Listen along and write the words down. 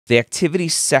The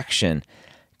activities section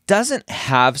doesn't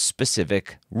have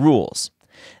specific rules.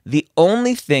 The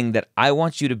only thing that I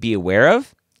want you to be aware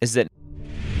of is that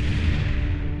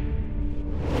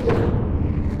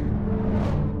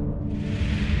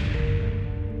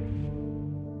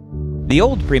the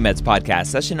OldPreMeds podcast,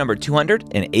 session number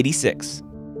 286.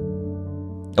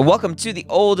 And welcome to the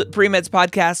OldPreMeds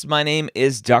podcast. My name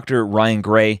is Dr. Ryan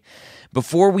Gray.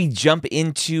 Before we jump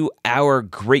into our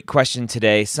great question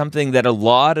today, something that a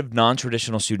lot of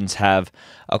non-traditional students have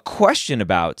a question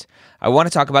about, I want to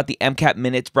talk about the MCAT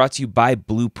Minutes brought to you by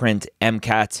Blueprint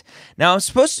MCAT. Now, I'm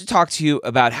supposed to talk to you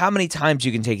about how many times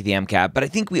you can take the MCAT, but I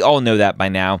think we all know that by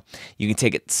now. You can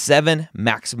take it 7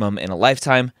 maximum in a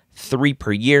lifetime, 3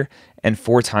 per year, and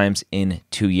 4 times in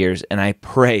 2 years. And I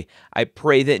pray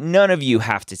that none of you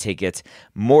have to take it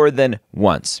more than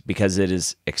once because it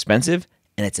is expensive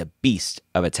and it's a beast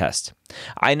of a test.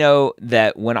 I know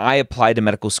that when I applied to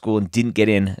medical school and didn't get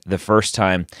in the first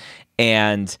time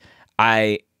and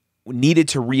I needed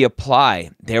to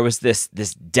reapply, there was this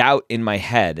doubt in my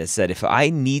head that said, if I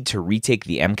need to retake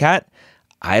the MCAT,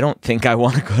 I don't think I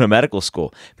want to go to medical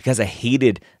school because I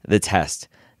hated the test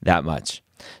that much.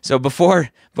 So before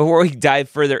we dive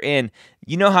further in,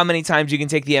 you know how many times you can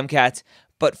take the MCAT,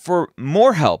 but for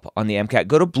more help on the MCAT,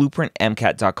 go to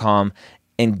blueprintmcat.com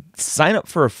and sign up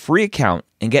for a free account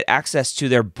and get access to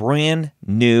their brand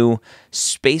new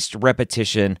spaced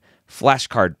repetition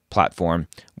flashcard platform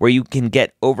where you can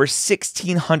get over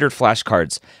 1,600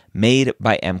 flashcards made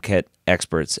by MCAT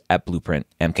experts at Blueprint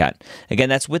MCAT. Again,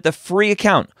 that's with a free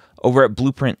account over at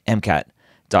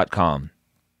blueprintmcat.com.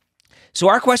 So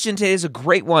our question today is a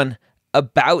great one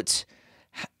about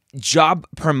job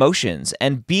promotions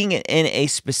and being in a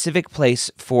specific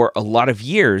place for a lot of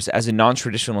years as a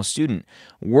non-traditional student,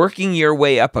 working your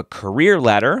way up a career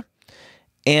ladder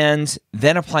and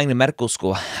then applying to medical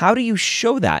school. How do you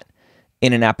show that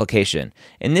in an application?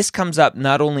 And this comes up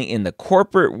not only in the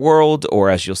corporate world, or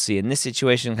as you'll see in this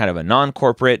situation, kind of a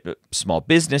non-corporate, small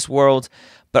business world,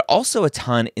 but also a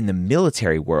ton in the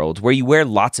military world where you wear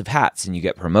lots of hats and you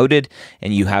get promoted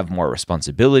and you have more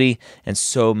responsibility and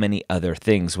so many other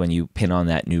things when you pin on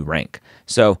that new rank.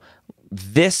 So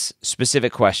this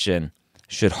specific question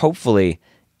should hopefully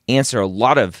answer a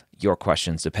lot of your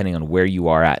questions depending on where you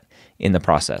are at in the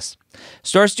process.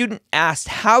 So our student asked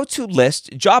how to list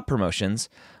job promotions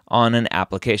on an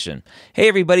application. Hey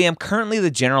everybody, I'm currently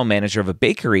the general manager of a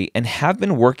bakery and have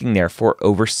been working there for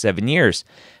over 7 years,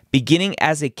 beginning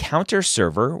as a counter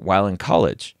server while in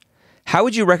college. How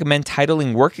would you recommend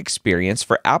titling work experience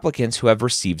for applicants who have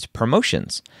received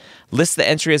promotions? List the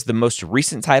entry as the most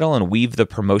recent title and weave the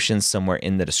promotions somewhere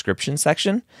in the description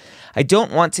section. I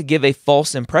don't want to give a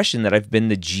false impression that I've been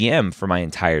the GM for my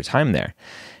entire time there.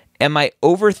 Am I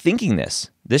overthinking this?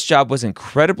 This job was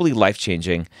incredibly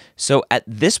life-changing, so at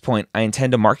this point, I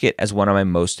intend to mark it as one of my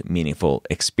most meaningful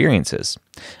experiences.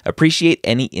 Appreciate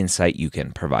any insight you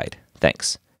can provide.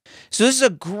 Thanks. So this is a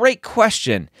great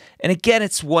question. And again,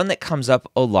 it's one that comes up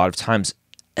a lot of times,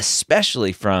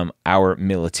 especially from our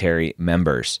military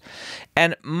members.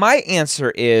 And my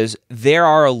answer is there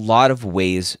are a lot of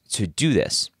ways to do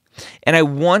this. And I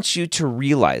want you to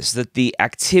realize that the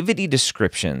activity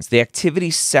descriptions, the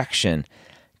activity section,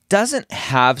 doesn't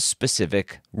have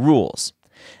specific rules.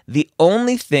 The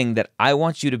only thing that I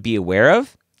want you to be aware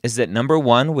of is that number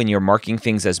one, when you're marking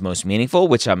things as most meaningful,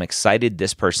 which I'm excited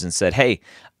this person said, hey,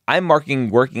 I'm marking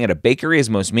working at a bakery as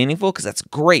most meaningful because that's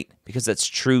great, because that's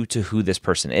true to who this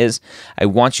person is. I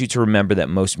want you to remember that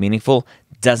most meaningful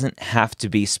doesn't have to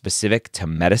be specific to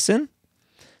medicine.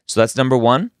 So that's number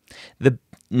one. The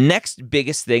next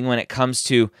biggest thing when it comes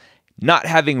to not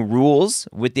having rules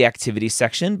with the activity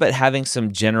section, but having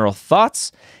some general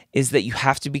thoughts, is that you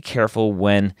have to be careful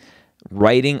when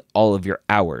writing all of your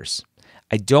hours.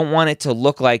 I don't want it to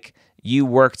look like you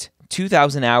worked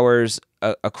 2,000 hours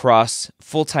across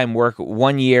full-time work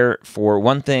 1 year for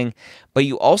one thing, but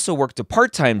you also worked a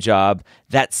part-time job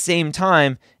that same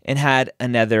time and had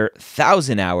another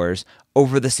 1,000 hours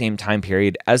over the same time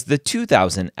period as the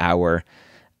 2,000-hour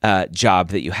job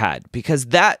that you had, because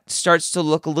that starts to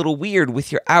look a little weird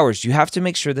with your hours. You have to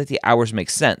make sure that the hours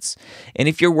make sense. And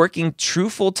if you're working true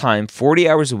full-time, 40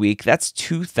 hours a week, that's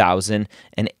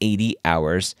 2,080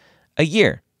 hours a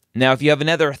year. Now, if you have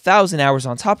another 1,000 hours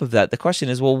on top of that, the question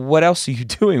is, well, what else are you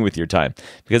doing with your time?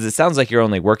 Because it sounds like you're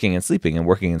only working and sleeping and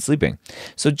working and sleeping.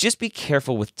 So just be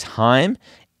careful with time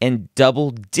and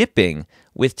double dipping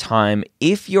with time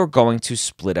if you're going to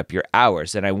split up your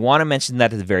hours. And I want to mention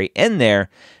that at the very end there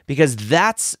because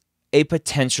that's a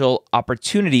potential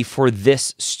opportunity for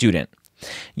this student.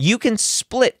 You can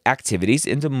split activities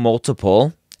into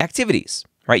multiple activities,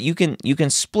 right? You can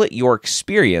split your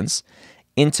experience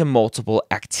into multiple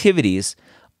activities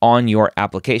on your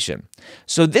application.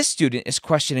 So this student is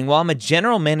questioning, well, I'm a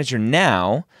general manager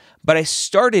now, but I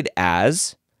started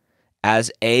as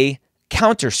a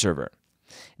counter server.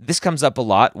 This comes up a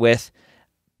lot with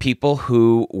people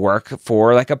who work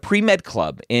for like a pre-med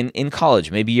club in college.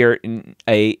 Maybe you're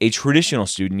a traditional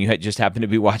student. You just happen to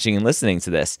be watching and listening to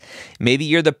this. Maybe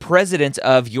you're the president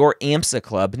of your AMSA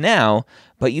club now,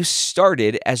 but you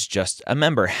started as just a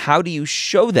member. How do you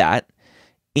show that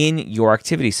in your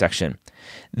activity section?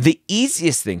 The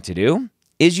easiest thing to do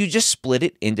is you just split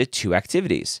it into two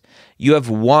activities. You have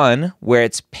one where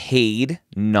it's paid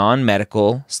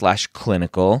non-medical /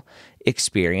 clinical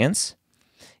experience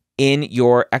in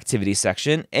your activity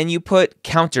section, and you put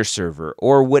counter server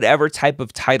or whatever type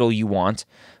of title you want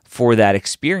for that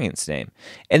experience name.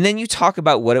 And then you talk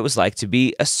about what it was like to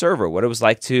be a server, what it was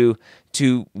like to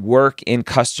work in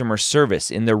customer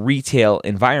service in the retail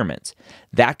environment.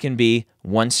 That can be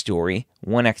one story,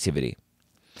 one activity.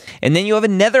 And then you have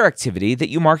another activity that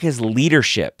you mark as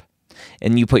leadership.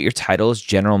 And you put your title as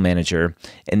general manager,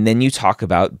 and then you talk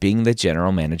about being the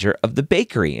general manager of the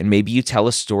bakery, and maybe you tell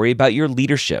a story about your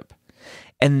leadership.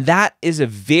 And that is a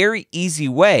very easy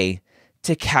way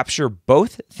to capture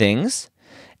both things.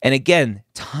 And again,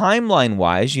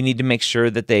 timeline-wise, you need to make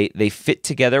sure that they fit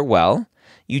together well.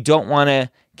 You don't want to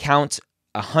count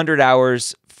 100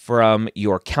 hours from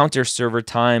your counter server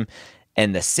time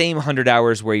and the same 100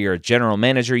 hours where you're a general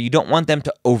manager. You don't want them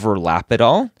to overlap at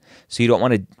all. So you don't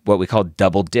want to, what we call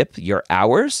double dip your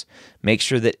hours. Make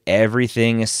sure that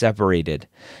everything is separated.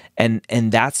 And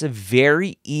that's a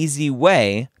very easy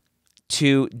way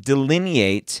to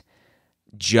delineate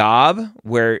job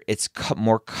where it's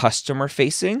more customer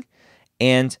facing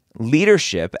and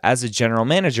leadership as a general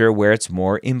manager where it's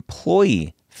more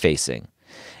employee facing.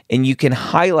 And you can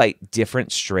highlight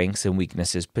different strengths and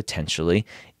weaknesses potentially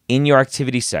in your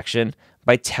activity section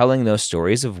by telling those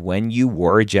stories of when you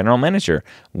were a general manager,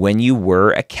 when you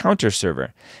were a counter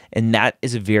server. And that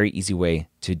is a very easy way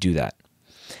to do that.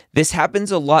 This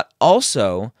happens a lot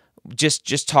also,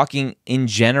 just talking in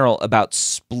general about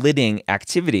splitting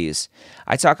activities.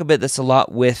 I talk about this a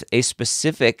lot with a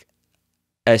specific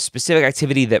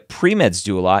activity that pre-meds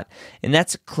do a lot, and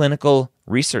that's a clinical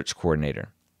research coordinator.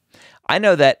 I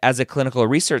know that as a clinical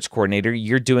research coordinator,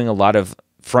 you're doing a lot of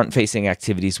front-facing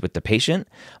activities with the patient,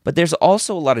 but there's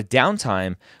also a lot of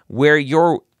downtime where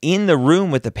you're in the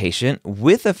room with the patient,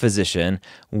 with a physician,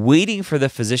 waiting for the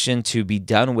physician to be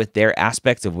done with their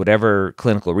aspect of whatever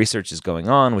clinical research is going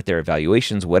on, with their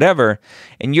evaluations, whatever,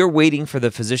 and you're waiting for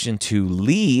the physician to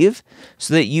leave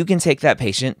so that you can take that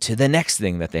patient to the next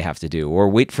thing that they have to do, or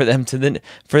wait for them to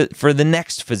for the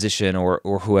next physician or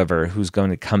whoever who's going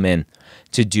to come in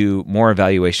to do more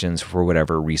evaluations for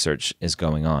whatever research is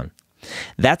going on.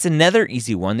 That's another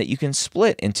easy one that you can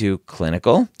split into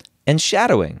clinical and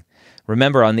shadowing.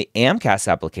 Remember, on the AMCAS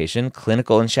application,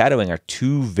 clinical and shadowing are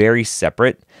two very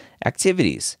separate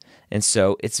activities. And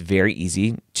so it's very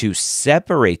easy to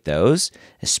separate those,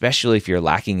 especially if you're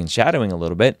lacking in shadowing a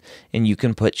little bit, and you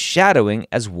can put shadowing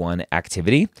as one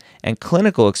activity and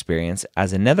clinical experience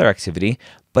as another activity,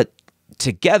 but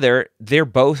together, they're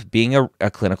both being a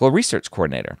clinical research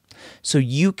coordinator. So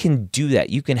you can do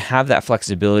that. You can have that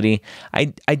flexibility. I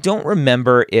don't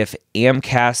remember if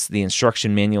AMCAS, the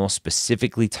instruction manual,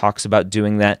 specifically talks about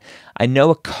doing that. I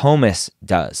know ACOMAS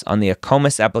does. On the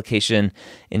ACOMAS application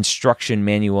instruction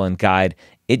manual and guide,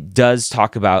 it does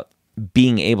talk about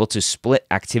being able to split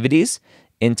activities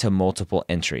into multiple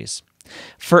entries.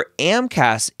 For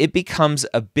AMCAS, it becomes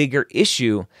a bigger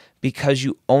issue because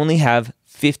you only have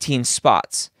 15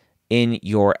 spots in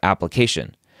your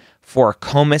application. For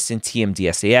COMAS and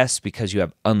TMDSAS, because you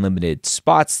have unlimited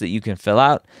spots that you can fill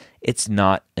out, it's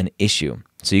not an issue.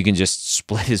 So you can just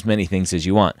split as many things as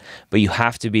you want. But you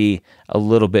have to be a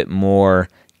little bit more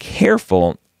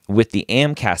careful with the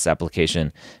AMCAS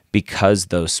application because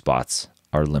those spots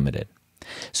are limited.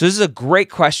 So this is a great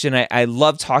question. I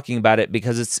love talking about it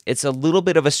because it's a little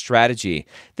bit of a strategy.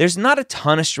 There's not a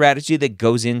ton of strategy that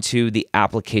goes into the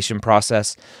application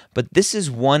process, but this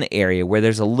is one area where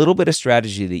there's a little bit of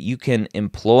strategy that you can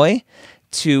employ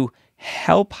to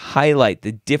help highlight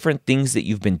the different things that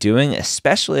you've been doing,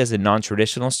 especially as a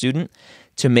non-traditional student,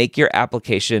 to make your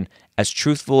application as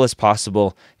truthful as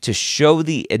possible, to show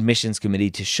the admissions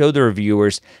committee, to show the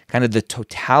reviewers kind of the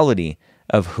totality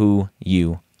of who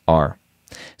you are.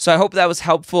 So I hope that was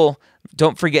helpful.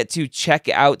 Don't forget to check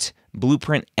out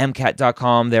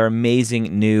blueprintmcat.com, their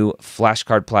amazing new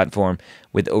flashcard platform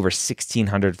with over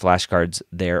 1,600 flashcards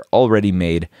there already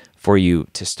made for you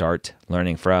to start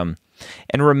learning from.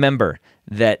 And remember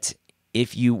that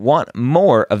If you want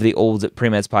more of the Old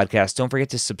Pre-Meds podcast, don't forget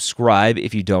to subscribe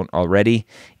if you don't already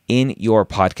in your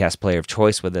podcast player of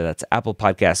choice, whether that's Apple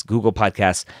Podcasts, Google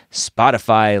Podcasts,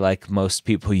 Spotify, like most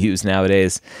people use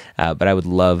nowadays. But I would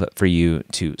love for you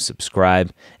to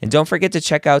subscribe. And don't forget to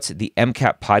check out the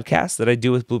MCAT podcast that I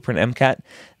do with Blueprint MCAT,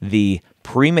 the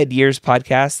Pre-Med Years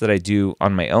podcast that I do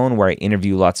on my own, where I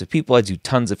interview lots of people. I do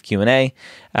tons of Q&A,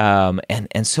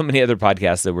 and so many other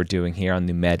podcasts that we're doing here on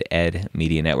the Med Ed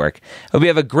Media Network. Hope you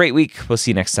have a great week. We'll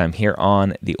see you next time here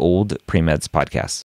on the Old Pre-Meds podcast.